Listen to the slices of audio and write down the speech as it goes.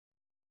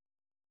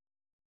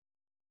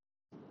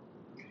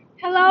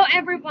Hello,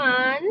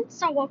 everyone.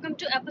 So, welcome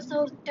to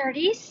episode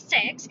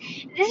 36.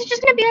 This is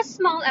just going to be a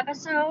small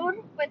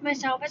episode with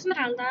myself,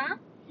 Esmeralda,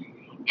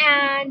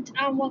 and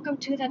welcome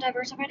to the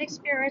Diversified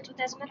Experience with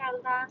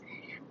Esmeralda.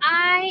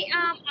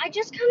 I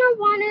just kind of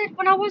wanted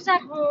when I was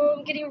at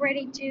home getting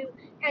ready to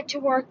head to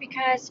work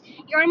because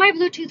you're on my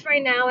Bluetooth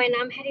right now, and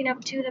I'm heading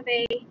up to the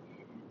Bay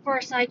for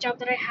a side job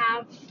that I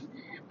have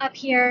up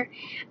here.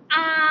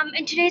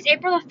 And today's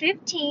April the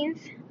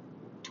 15th,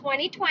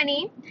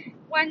 2020,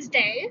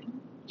 Wednesday,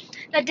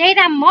 the day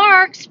that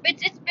marks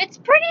it's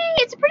a pretty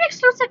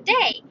exclusive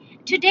day.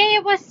 Today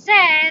it was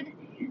said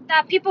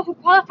that people who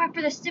qualify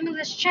for the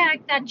stimulus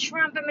check that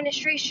Trump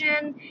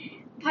administration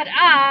put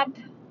up,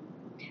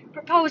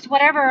 proposed,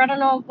 whatever, I don't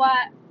know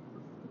what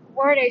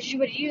wordage you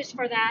would use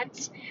for that.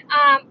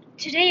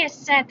 Today is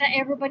said that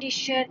everybody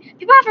should.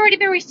 People have already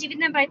been receiving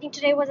them, but I think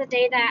today was a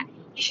day that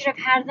you should have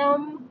had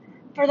them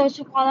for those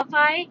who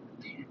qualify.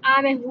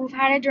 And who've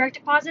had a direct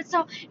deposit.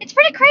 So it's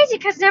pretty crazy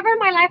because never in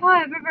my life have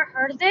I ever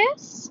heard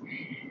this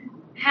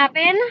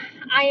happen.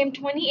 I am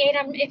 28.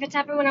 If it's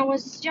happened when I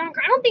was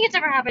younger, I don't think it's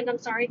ever happened. I'm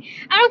sorry.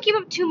 I don't keep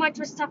up too much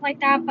with stuff like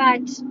that,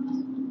 but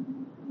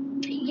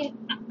yeah,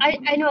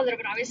 I know a little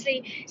bit,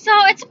 obviously. So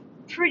it's a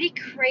pretty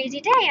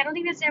crazy day. I don't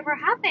think that's ever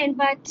happened,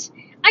 but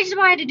I just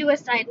wanted to do a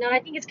side note. I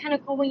think it's kind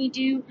of cool when you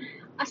do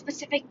a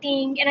specific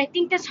thing, and I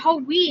think this whole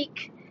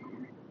week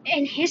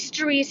in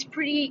history is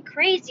pretty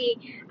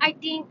crazy. I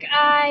think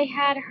I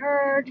had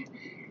heard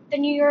the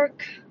New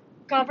York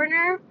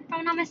governor, if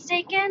I'm not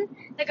mistaken,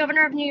 the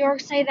governor of New York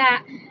say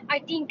that I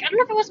don't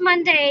know if it was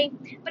Monday,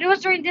 but it was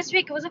during this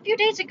week. It was a few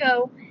days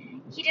ago.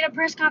 He did a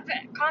press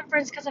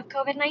conference because of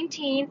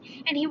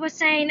COVID-19, and he was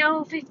saying,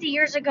 oh, 50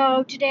 years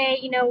ago today,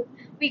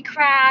 we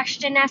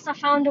crashed, and NASA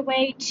found a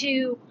way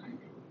to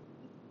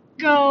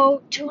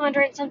go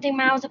 200 and something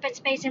miles up in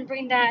space and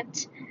bring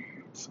that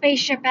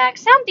spaceship back,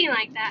 something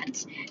like that.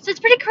 So it's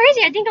pretty crazy.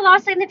 I think a lot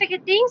of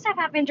significant things have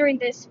happened during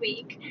this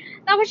week.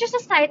 That was just a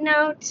side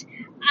note.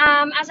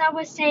 As I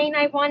was saying,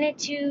 I wanted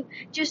to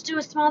just do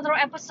a small little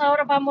episode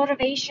about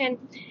motivation.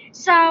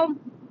 So,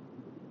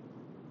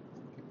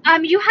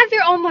 you have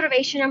your own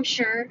motivation, I'm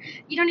sure.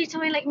 You don't need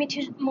somebody like me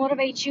to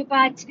motivate you,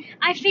 but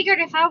I figured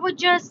if I would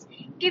just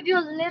give you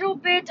a little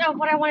bit of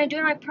what I want to do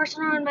in my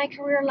personal and my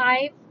career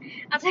life,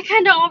 as I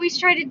kind of always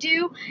try to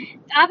do,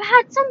 I've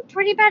had some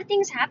pretty bad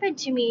things happen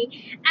to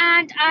me,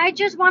 and I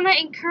just want to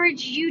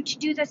encourage you to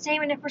do the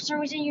same. And if for some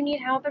reason you need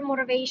help and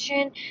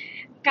motivation,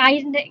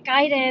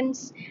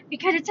 guidance,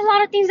 because it's a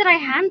lot of things that I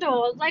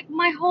handled. Like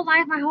my whole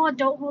life, my whole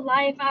adulthood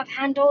life, I've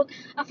handled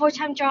a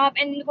full-time job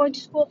and going to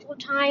school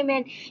full-time,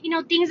 and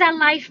things that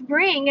life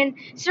bring. And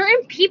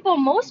certain people,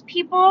 most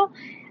people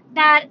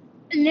that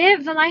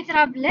live the life that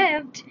I've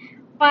lived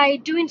by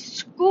doing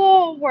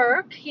school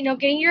work,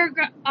 getting your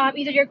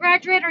either your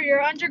graduate or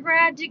your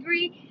undergrad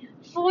degree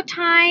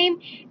full-time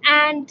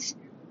and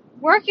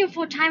working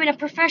full-time in a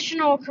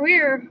professional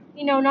career,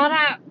 not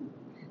at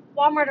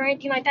Walmart or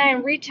anything like that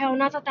in retail.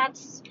 Not that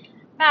that's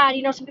bad.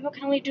 Some people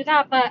can only do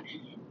that. But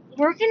I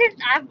worked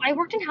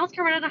in healthcare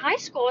right out of high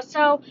school.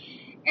 So,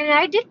 and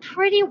I did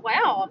pretty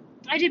well.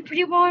 I did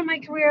pretty well in my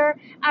career.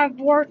 I've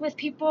worked with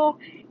people,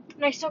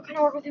 and I still kind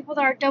of work with people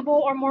that are double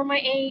or more my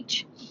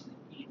age.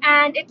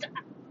 And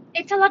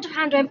it's a lot to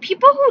handle. And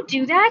people who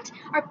do that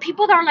are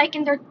people that are like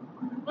in their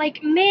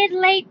mid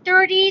late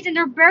 30s, and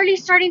they're barely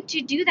starting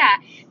to do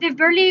that. They've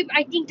barely,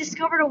 I think,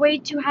 discovered a way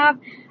to have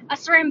a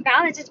certain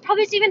balance. It's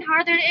probably even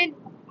harder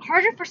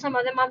for some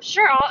of them. I'm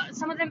sure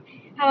some of them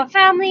have a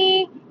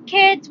family,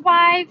 kids,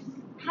 wife,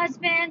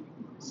 husband,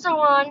 so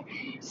on.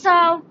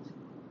 So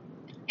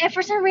if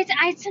for some reason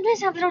I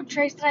sometimes have little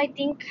tricks that I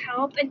think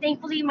help, and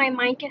thankfully my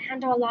mind can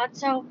handle a lot.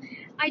 So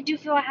I do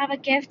feel I have a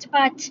gift,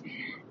 but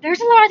there's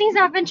a lot of things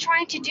that I've been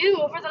trying to do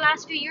over the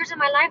last few years of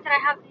my life that I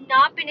have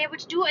not been able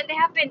to do, and they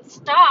have been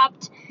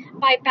stopped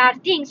by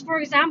bad things. For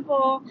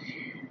example,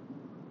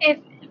 if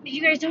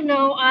you guys don't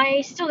know,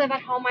 I still live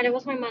at home. I live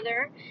with my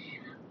mother.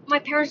 My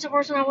parents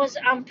divorced when I was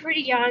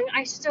pretty young.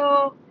 I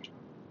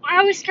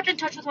always kept in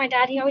touch with my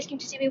dad. He always came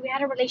to see me. We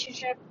had a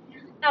relationship.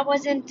 That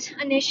wasn't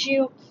an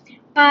issue.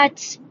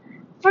 But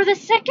for the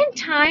second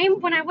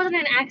time, when I was in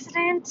an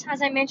accident,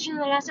 as I mentioned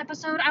in the last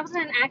episode, I was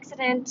in an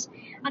accident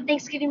on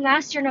Thanksgiving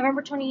last year,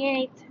 November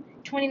 28th,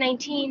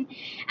 2019.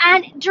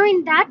 And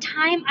during that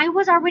time, I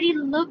was already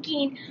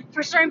looking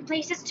for certain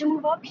places to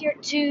move up here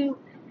to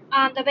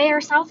the Bay or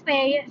South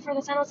Bay for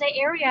the San Jose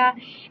area.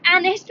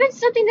 And it's been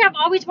something that I've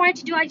always wanted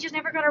to do. I just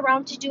never got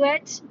around to do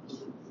it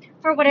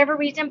for whatever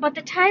reason. But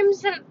the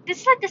times that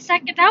this is like the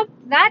second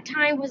that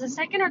time was the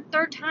second or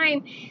third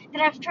time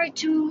that I've tried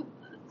to,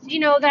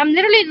 that I'm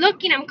literally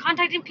looking, I'm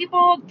contacting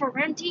people for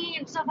renting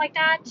and stuff like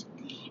that,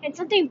 and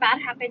something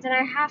bad happens and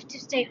I have to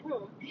stay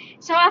home.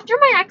 So after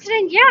my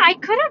accident, yeah, I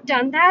could have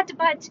done that,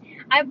 but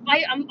I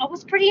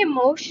was pretty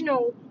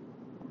emotionally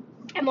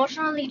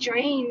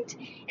drained,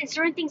 and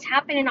certain things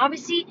happen, and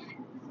obviously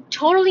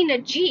totally in a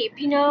Jeep,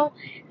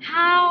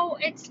 how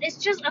it's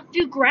just a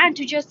few grand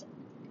to just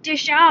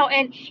dish out.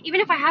 And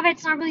even if I have it,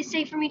 it's not really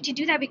safe for me to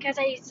do that because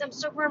I'm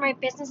still growing my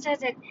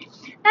businesses. And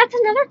that's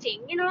another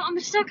thing. I'm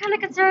still kind of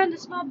considered the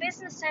small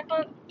business type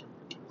of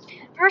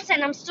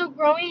person. I'm still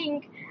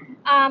growing.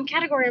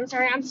 Category. I'm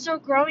sorry. I'm still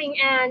growing,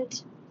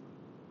 and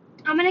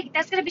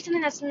that's gonna be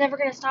something that's never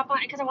gonna stop on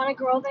because I want to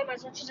grow them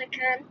as much as I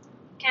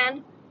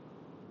can.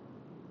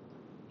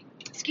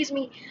 Excuse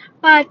me.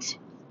 But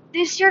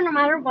this year, no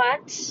matter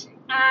what,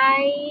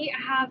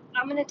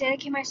 I'm gonna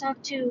dedicate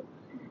myself to.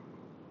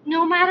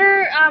 No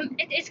matter,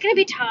 it's gonna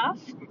be tough,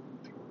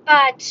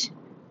 but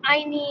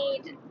I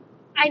need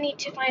I need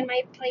to find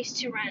my place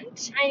to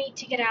rent. I need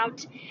to get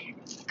out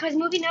because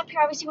moving up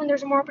here, obviously, when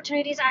there's more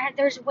opportunities,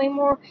 there's way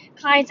more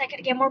clients. I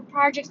could get more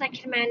projects I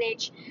can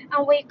manage.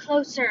 I'm way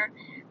closer.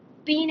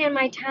 Being in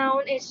my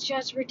town is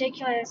just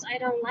ridiculous. I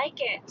don't like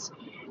it.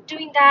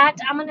 Doing that,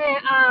 I'm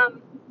gonna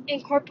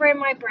incorporate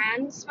my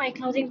brands, my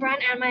clothing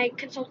brand, and my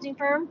consulting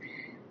firm.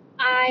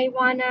 I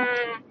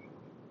wanna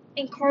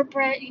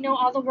incorporate,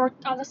 all the work,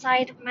 all the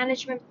side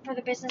management for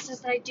the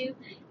businesses that I do.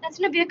 That's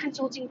gonna be a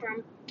consulting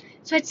firm.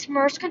 So it's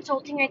MERS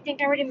Consulting. I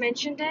think I already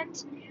mentioned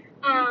it.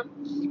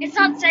 It's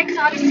not sex,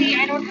 obviously.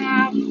 I don't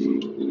have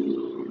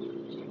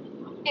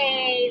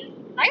a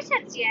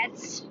license yet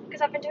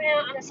because I've been doing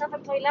it on a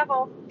self-employed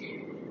level.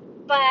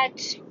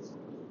 But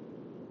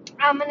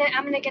I'm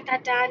gonna get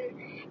that done,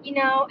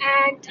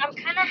 and I'm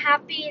kind of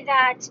happy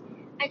that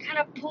I kind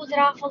of pulled it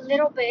off a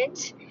little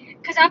bit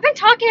because I've been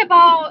talking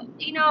about,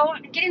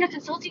 getting a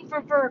consulting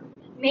firm for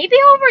maybe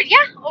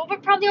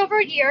probably over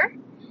a year.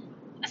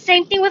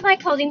 Same thing with my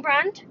clothing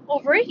brand,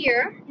 over a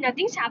year.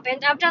 Nothing's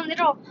happened. I've done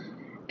little,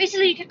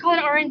 basically you could call it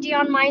R&D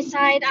on my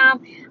side.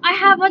 I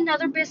have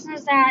another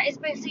business that is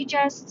basically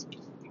just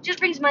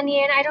brings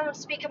money in. I don't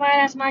speak about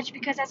it as much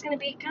because that's gonna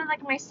be kind of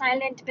like my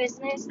silent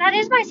business. That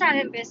is my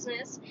silent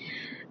business.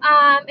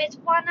 It's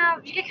one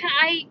of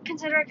I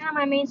consider it kind of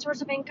my main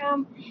source of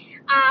income,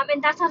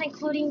 and that's not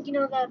including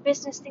the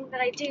business thing that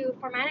I do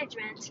for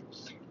management.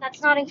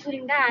 That's not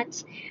including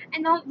that.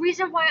 And the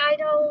reason why I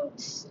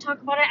don't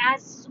talk about it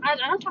I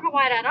don't talk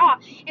about it at all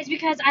is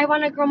because I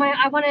want to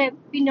I want to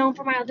be known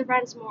for my other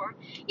brands more.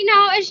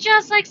 It's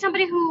just like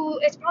somebody who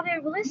is probably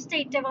a real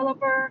estate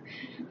developer,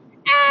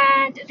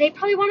 and they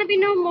probably want to be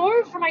known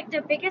more for like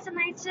the biggest and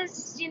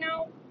nicest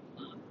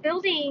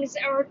buildings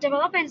or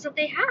developments that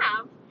they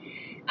have.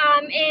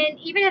 And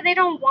even if they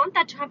don't want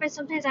that to happen,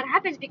 sometimes that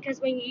happens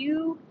because when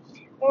you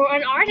or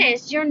an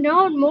artist, you're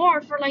known more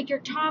for like your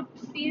top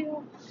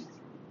few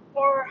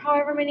or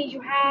however many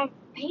you have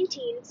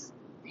paintings.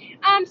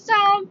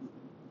 So, and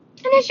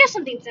it's just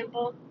something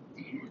simple.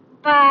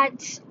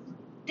 But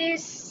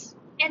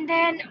and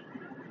then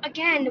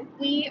again,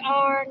 we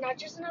are not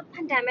just in a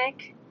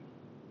pandemic.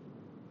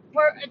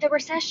 The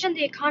recession,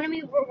 the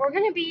economy, we're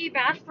going to be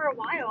bad for a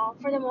while,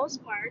 for the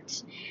most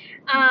part.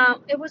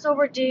 It was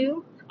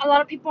overdue. A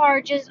lot of people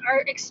are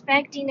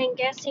expecting and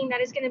guessing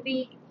that it's going to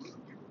be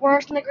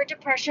worse than the Great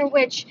Depression,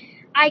 which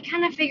I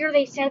kind of figure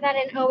they said that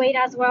in '08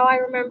 as well. I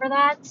remember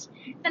that.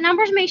 The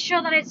numbers may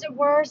show that it's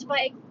worse, but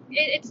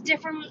it's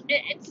different.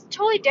 It's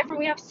totally different.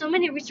 We have so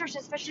many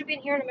resources, especially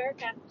being here in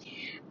America.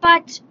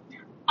 But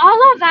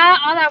all of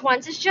that all at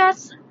once, it's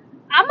just,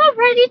 I'm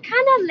already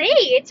kind of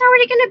late. It's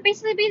already going to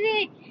basically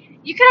be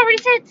you could already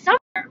say it's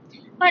summer.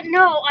 But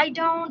no, I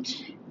don't.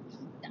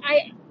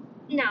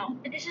 No,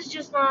 this is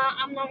just not,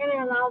 I'm not going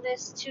to allow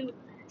this to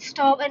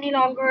stall any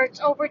longer. It's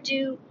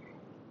overdue.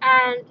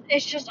 And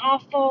it's just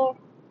awful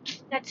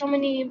that so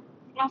many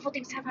awful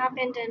things have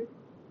happened. And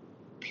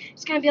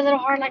it's going to be a little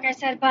hard, like I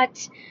said.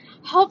 But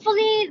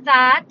hopefully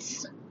that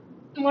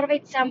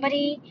motivates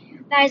somebody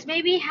that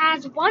maybe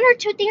has one or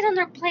two things on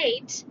their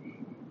plate,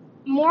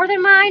 more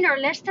than mine or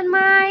less than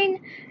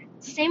mine,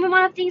 same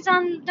amount of things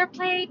on their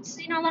plates.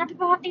 A lot of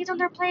people have things on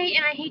their plate,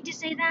 and I hate to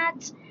say that,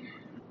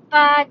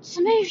 but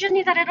sometimes you just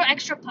need that little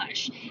extra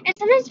push. And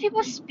sometimes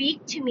people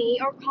speak to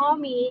me or call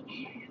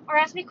me or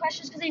ask me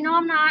questions because they know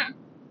I'm not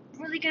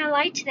really gonna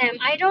lie to them.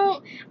 I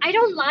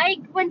don't like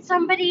when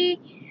somebody,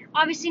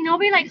 obviously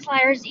nobody likes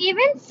liars.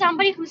 Even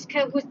somebody who's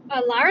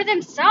a liar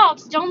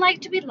themselves don't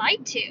like to be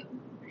lied to.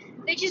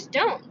 They just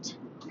don't.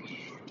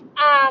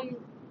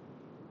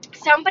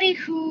 Somebody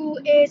who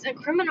is a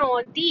criminal,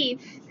 a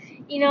thief,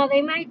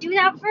 they might do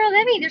that for a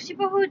living. There's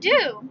people who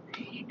do.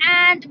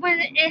 And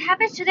when it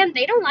happens to them,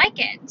 they don't like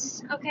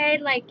it. Okay?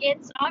 Like,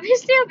 it's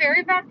obviously a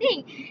very bad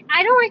thing.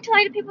 I don't like to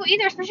lie to people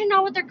either, especially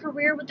not with their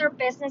career, with their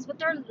business, with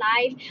their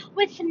life,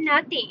 with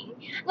nothing.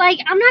 Like,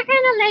 I'm not going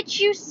to let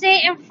you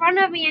sit in front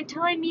of me and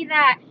telling me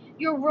that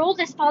your world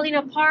is falling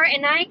apart,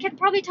 and I can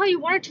probably tell you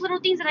one or two little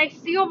things that I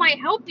feel might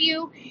help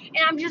you,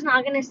 and I'm just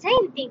not going to say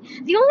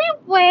anything. The only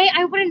way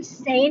I wouldn't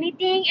say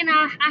anything, and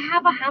I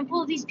have a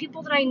handful of these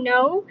people that I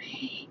know,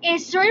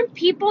 is certain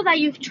people that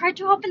you've tried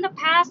to help in the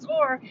past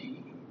or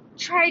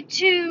tried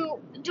to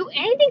do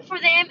anything for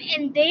them,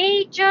 and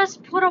they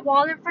just put a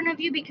wall in front of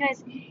you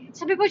because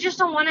some people just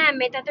don't want to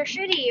admit that they're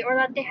shitty or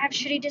that they have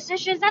shitty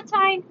decisions. That's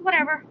fine,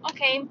 whatever,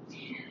 okay.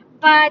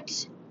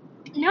 But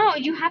no,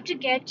 you have to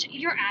get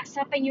your ass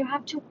up and you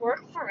have to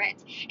work for it.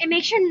 And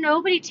make sure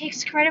nobody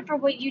takes credit for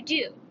what you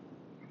do.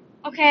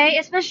 Okay,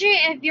 especially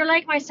if you're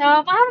like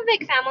myself. I have a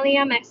big family.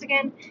 I'm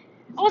Mexican.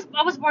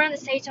 I was born in the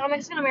States, so I'm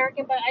Mexican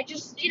American. But I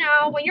just,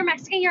 when you're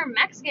Mexican, you're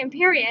Mexican.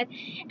 Period.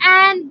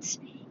 And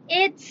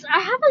I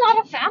have a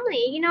lot of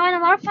family, and a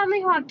lot of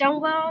family who have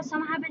done well.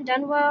 Some haven't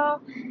done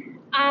well,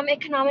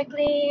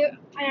 economically,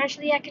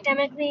 financially,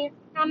 academically.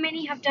 Not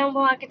many have done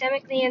well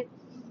academically, and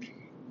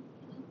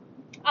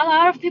a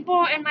lot of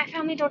people in my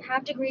family don't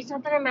have degrees.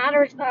 Not that it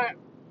matters, but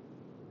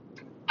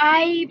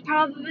I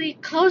probably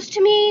close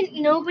to me,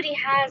 nobody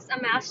has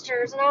a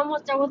master's, and I'm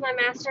almost done with my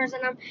master's,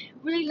 and I'm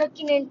really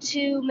looking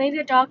into maybe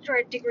a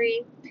doctorate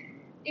degree,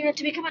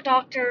 to become a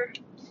doctor,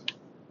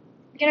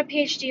 get a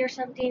PhD or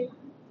something,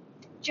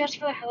 just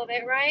for the hell of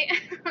it, right?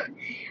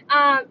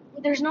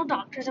 There's no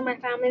doctors in my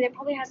family. There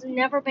probably has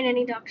never been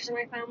any doctors in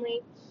my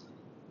family.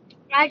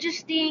 I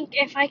just think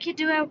if I could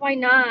do it, why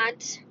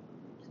not?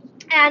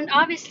 And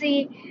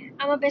obviously,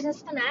 I'm a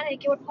business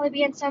fanatic. It would probably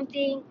be in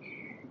something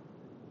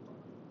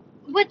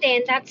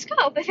within that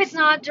scope if it's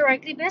not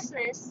directly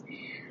business.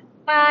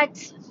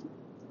 But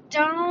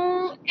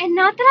don't, and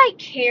not that I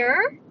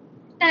care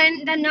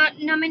that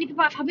not many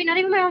people have helped me. Not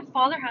even my own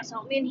father has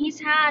helped me, and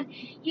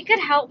he could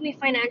help me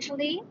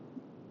financially.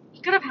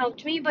 He could have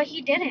helped me, but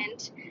he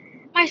didn't.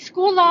 My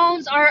school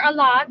loans are a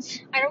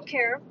lot. I don't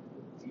care.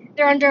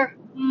 They're under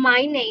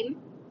my name,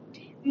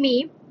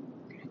 me.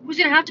 Who's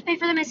gonna have to pay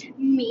for them is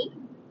me.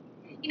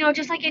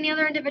 Just like any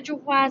other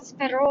individual who has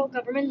federal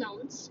government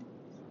loans.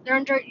 They're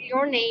under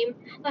your name.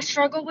 The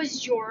struggle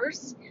was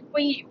yours.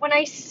 When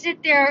I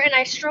sit there and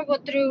I struggle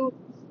through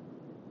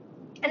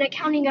an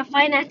accounting of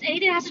finance,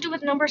 anything that has to do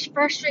with numbers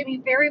frustrate me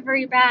very,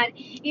 very bad.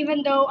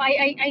 Even though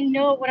I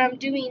know what I'm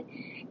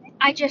doing,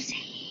 I just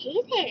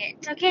hate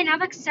it. Okay, and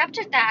I've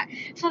accepted that.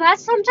 So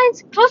that's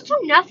sometimes close to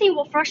nothing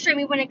will frustrate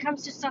me when it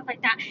comes to stuff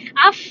like that.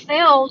 I've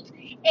failed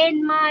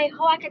in my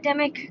whole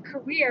academic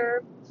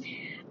career,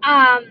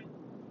 um,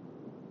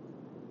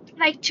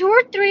 like 2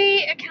 or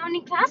 3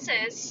 accounting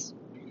classes.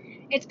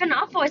 It's been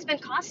awful. It's been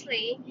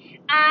costly,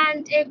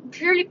 and it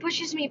clearly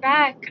pushes me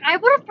back. I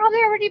would have probably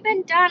already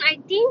been done. I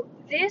think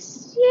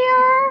this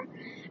year.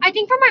 I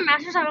think for my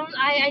master's,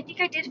 I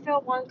think I did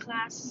fail one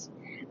class.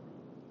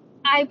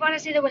 I want to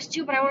say there was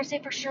 2, but I want to say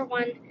for sure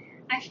one.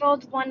 I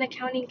failed one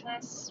accounting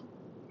class,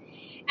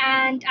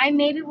 and I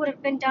maybe would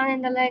have been done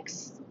in the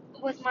next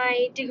with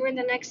my degree in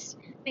the next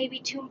maybe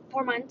 2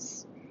 4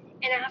 months,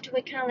 and I have to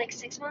wait kind of like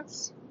 6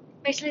 months,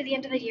 basically the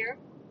end of the year,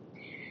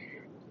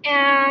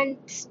 and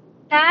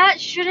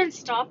that shouldn't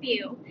stop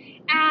you.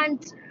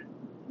 And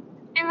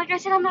like I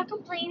said, I'm not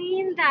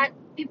complaining that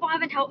people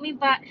haven't helped me,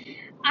 but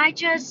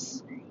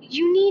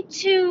you need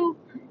to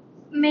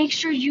make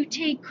sure you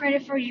take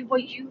credit for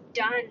what you've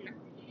done.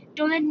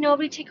 Don't let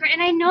nobody take credit.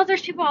 And I know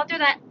there's people out there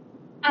that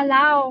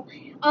allow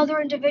other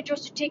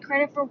individuals to take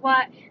credit for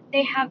what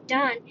they have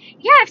done.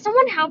 Yeah, if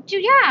someone helped you,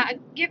 yeah,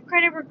 give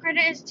credit where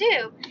credit is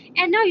due.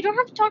 And no, you don't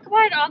have to talk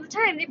about it all the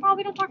time. They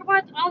probably don't talk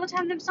about it all the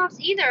time themselves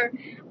either.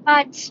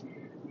 But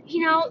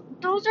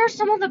those are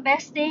some of the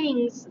best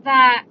things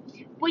that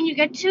when you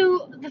get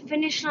to the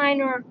finish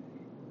line, or,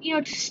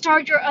 to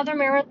start your other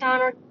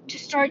marathon, or to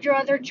start your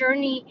other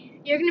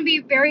journey, you're going to be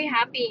very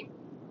happy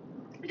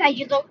that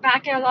you look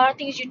back at a lot of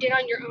things you did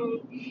on your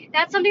own.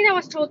 That's something that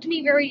was told to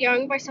me very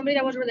young by somebody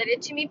that was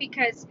related to me,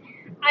 because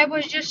I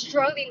was just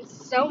struggling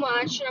so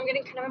much, and I'm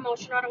getting kind of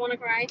emotional. I don't want to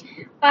cry.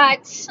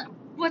 But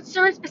with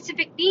certain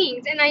specific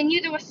things, and I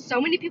knew there was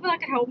so many people that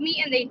could help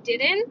me, and they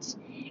didn't.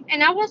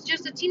 And I was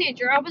just a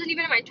teenager. I wasn't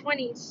even in my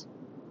 20s.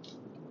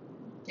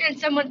 And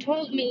someone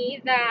told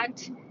me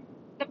that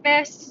the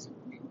best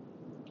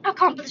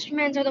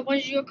accomplishments are the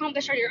ones you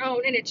accomplish on your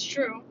own, and it's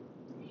true.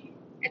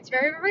 It's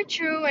very, very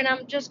true, and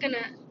I'm just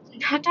gonna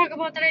not talk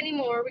about that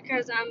anymore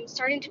because I'm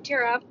starting to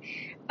tear up.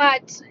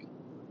 But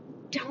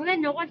don't let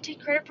no one take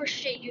credit for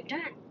shit you've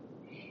done.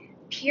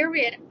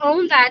 Period.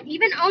 Own that.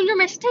 Even own your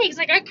mistakes.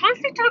 Like, I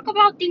constantly talk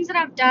about things that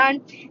I've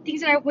done,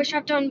 things that I wish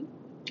I've done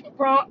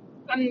wrong.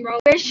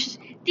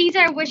 Things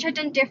that I wish I'd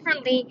done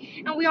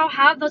differently, and we all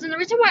have those. And the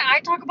reason why I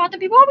talk about them,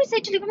 people always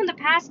say to leave them in the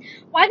past.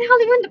 Why the hell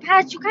leave them in the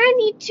past? You kind of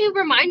need to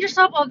remind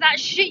yourself of that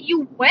shit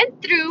you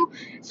went through,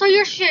 so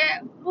your shit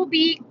will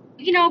be,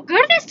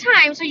 good this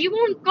time, so you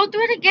won't go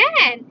through it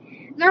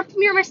again. Learn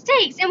from your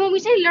mistakes. And when we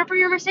say learn from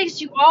your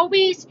mistakes,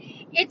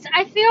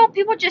 I feel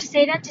people just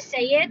say that to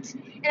say it,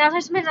 and that's why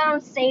sometimes I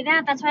don't say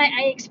that. That's why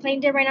I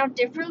explained it right now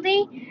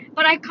differently.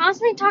 But I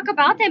constantly talk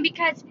about them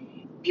because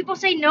people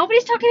say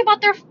nobody's talking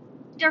about their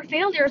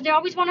failures. They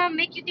always want to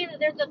make you think that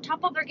they're the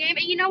top of their game.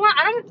 And you know what?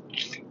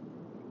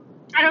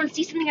 I don't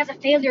see something as a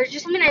failure. It's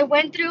just something I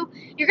went through.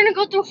 You're gonna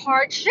go through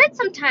hard shit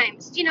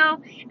sometimes,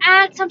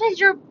 and sometimes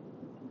your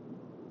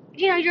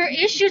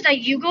issues that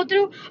you go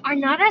through are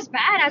not as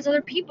bad as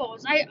other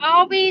people's. I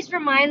always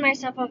remind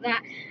myself of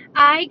that.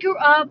 I grew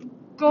up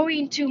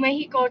going to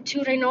Mexico, to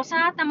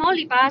Reynosa,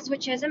 Tamaulipas,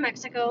 which is in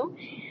Mexico.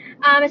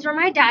 It's where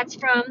my dad's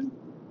from.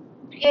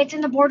 It's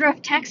in the border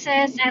of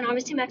Texas and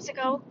obviously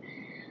Mexico.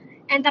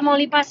 And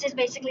Tamaulipas is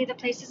basically the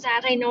places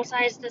that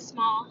Reynosa is the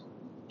small,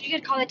 you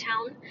could call it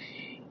town.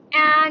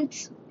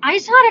 And I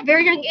saw at a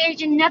very young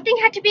age, and nothing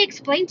had to be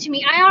explained to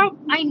me.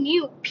 I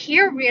knew,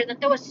 period, that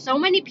there was so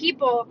many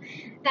people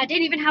that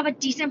didn't even have a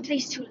decent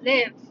place to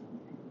live,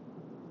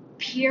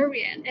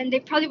 period, and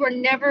they probably were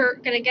never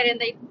gonna get it. And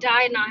they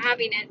died not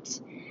having it.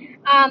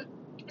 Um,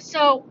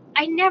 so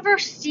I never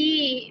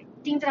see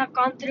things that I've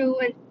gone through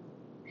and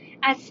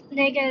as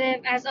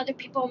negative as other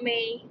people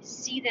may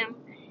see them,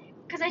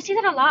 because I see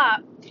that a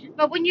lot.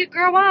 But when you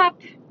grow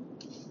up,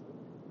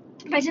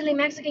 basically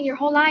Mexican, your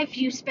whole life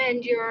you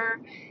spend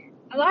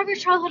a lot of your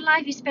childhood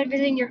life you spend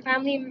visiting your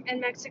family in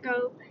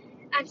Mexico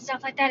and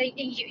stuff like that. And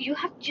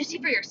you see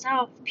for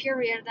yourself,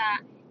 period,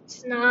 that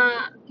it's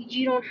not,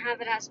 you don't have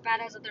it as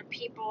bad as other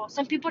people.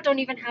 Some people don't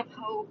even have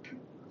hope.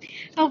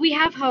 But we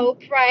have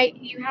hope, right?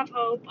 You have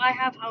hope. I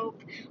have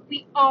hope.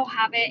 We all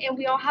have it, and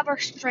we all have our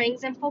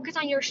strengths. And focus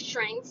on your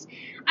strengths.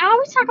 I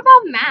always talk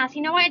about math.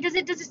 You know what? Does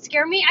it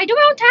scare me? I do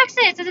my own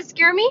taxes. Does it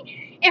scare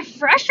me? It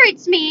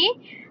frustrates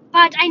me,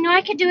 but I know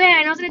I could do it.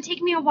 I know it's gonna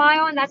take me a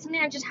while, and that's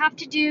something I just have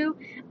to do.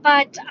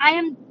 But I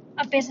am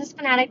a business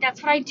fanatic.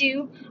 That's what I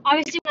do.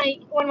 Obviously,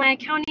 when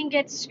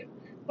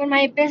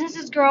my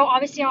businesses grow,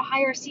 obviously I'll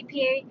hire a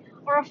CPA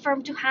or a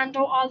firm to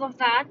handle all of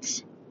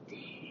that,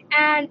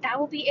 and that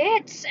will be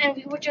it.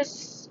 And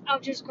I'll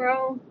just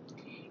grow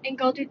and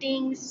go through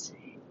things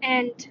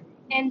and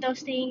end those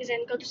things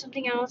and go through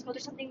something else, go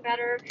through something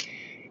better.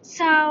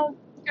 So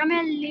I'm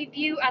gonna leave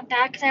you at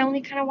that because I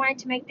only kind of wanted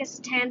to make this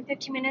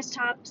 10-15 minutes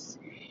tops,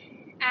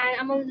 and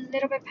I'm a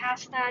little bit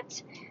past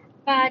that.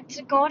 But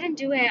go out and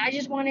do it. I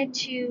just wanted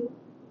to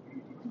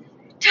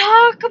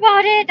talk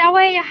about it. That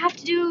way I have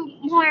to do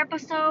more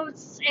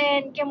episodes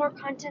and get more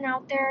content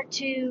out there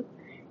to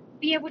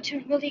be able to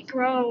really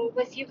grow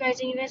with you guys,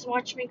 and you guys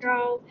watch me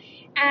grow.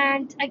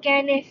 And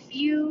again, if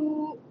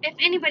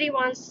anybody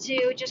wants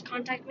to just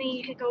contact me,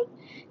 you can go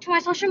to my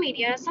social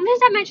media. Sometimes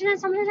I mention it,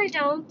 sometimes I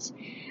don't.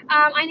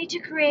 I need to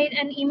create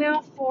an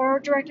email for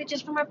directly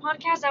just for my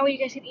podcast, that way you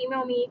guys can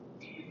email me.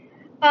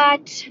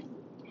 But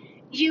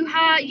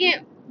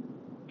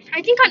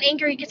I think on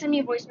Anchor you can send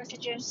me voice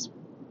messages.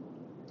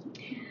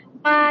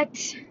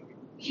 But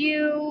if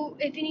you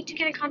need to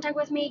get in contact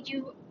with me,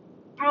 you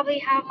probably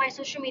have my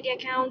social media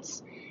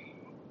accounts.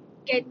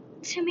 Get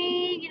to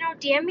me,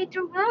 DM me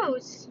through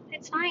those.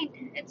 It's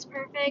fine. It's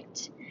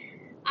perfect.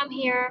 I'm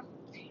here.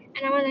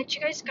 And I'm gonna let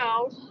you guys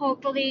go.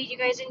 Hopefully you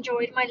guys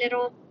enjoyed my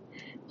little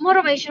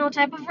motivational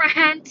type of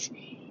rant.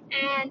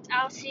 And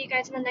I'll see you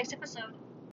guys in the next episode.